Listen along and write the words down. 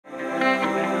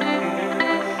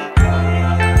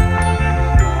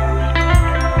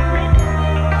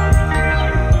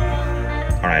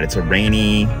It's a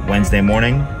rainy Wednesday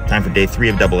morning. Time for day 3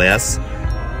 of AAS.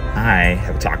 I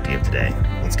have a talk to give today.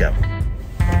 Let's go.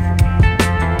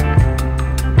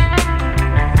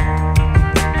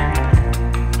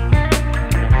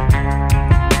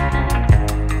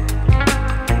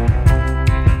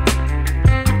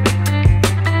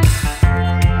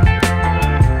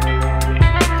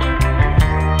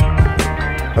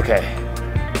 Okay,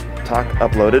 talk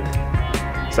uploaded.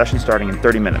 Session starting in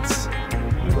 30 minutes.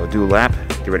 I'm gonna go do a lap,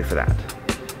 get ready for that.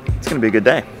 It's gonna be a good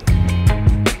day.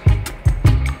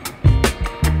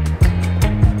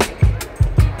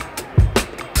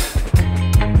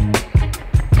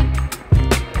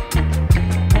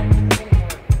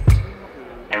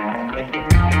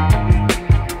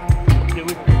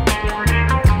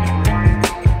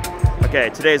 Okay,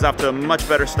 today's off to a much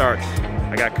better start.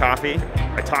 I got coffee,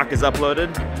 my talk is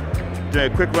uploaded.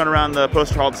 Doing a quick run around the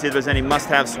poster hall to see if there's any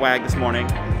must-have swag this morning.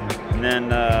 And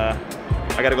then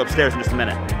I gotta go upstairs in just a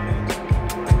minute.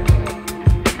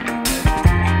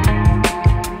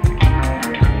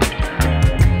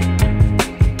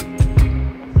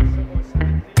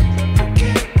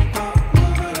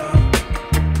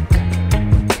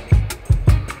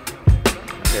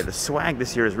 Okay, the swag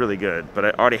this year is really good, but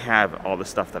I already have all the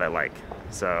stuff that I like.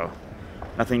 So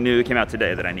nothing new came out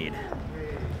today that I need.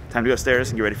 Time to go upstairs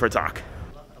and get ready for a talk.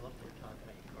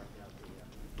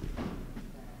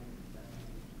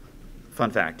 Fun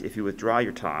fact, if you withdraw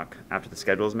your talk after the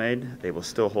schedule is made, they will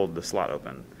still hold the slot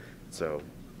open. So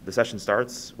the session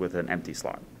starts with an empty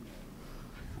slot.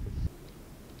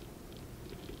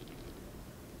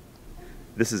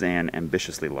 This is an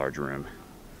ambitiously large room.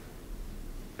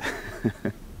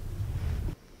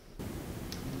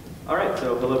 All right,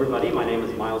 so hello everybody, my name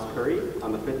is Miles Curry.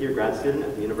 I'm a 5th-year grad student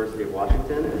at the University of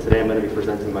Washington, and today I'm going to be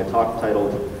presenting my talk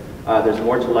titled There's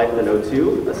More to Life Than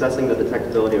O2, Assessing the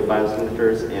Detectability of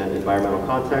Biosignatures and Environmental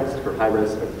Context for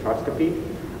High-Risk Spectroscopy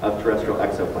of Terrestrial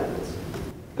Exoplanets.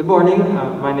 Good morning,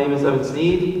 my name is Evan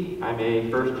Sneed. I'm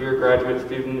a first-year graduate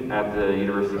student at the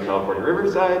University of California,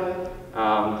 Riverside.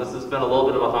 This has been a little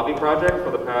bit of a hobby project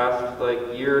for the past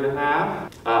year and a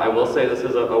half. I will say this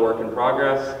is a work in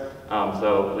progress.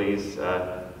 So please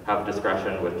have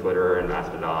discretion with Twitter and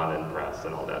Mastodon and press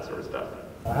and all that sort of stuff.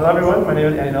 Hello everyone, my name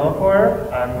is Andy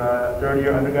Nullafor. I'm a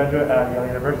 3rd-year undergraduate at Yale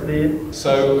University.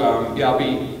 So yeah, I'll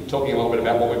be talking a little bit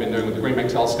about what we've been doing with the Green Bank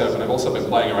Telescope, and I've also been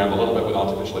playing around a little bit with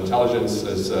artificial intelligence,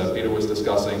 as Peter was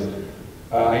discussing.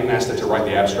 I even asked it to write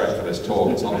the abstract for this talk.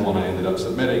 It's not the one I ended up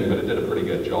submitting, but it did a pretty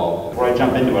good job. Before I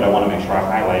jump into it, I want to make sure I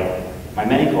highlight my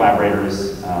many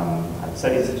collaborators at the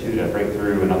SETI Institute, at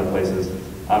Breakthrough, and other places.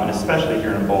 And especially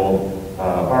here in Bold,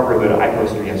 Barbara, who had an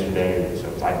iPoster yesterday, so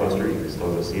it's iPoster, you can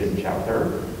still go see it and chat with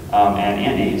her. And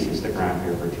Andy, so stick around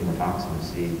here for 2 more talks and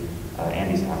see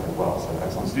Andy's talk as well. So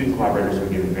excellent student collaborators who are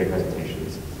giving great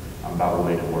presentations about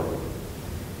related work.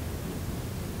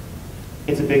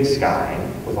 It's a big sky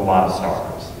with a lot of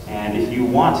stars. And if you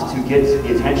want to get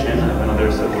the attention of another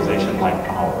civilization like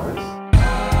ours,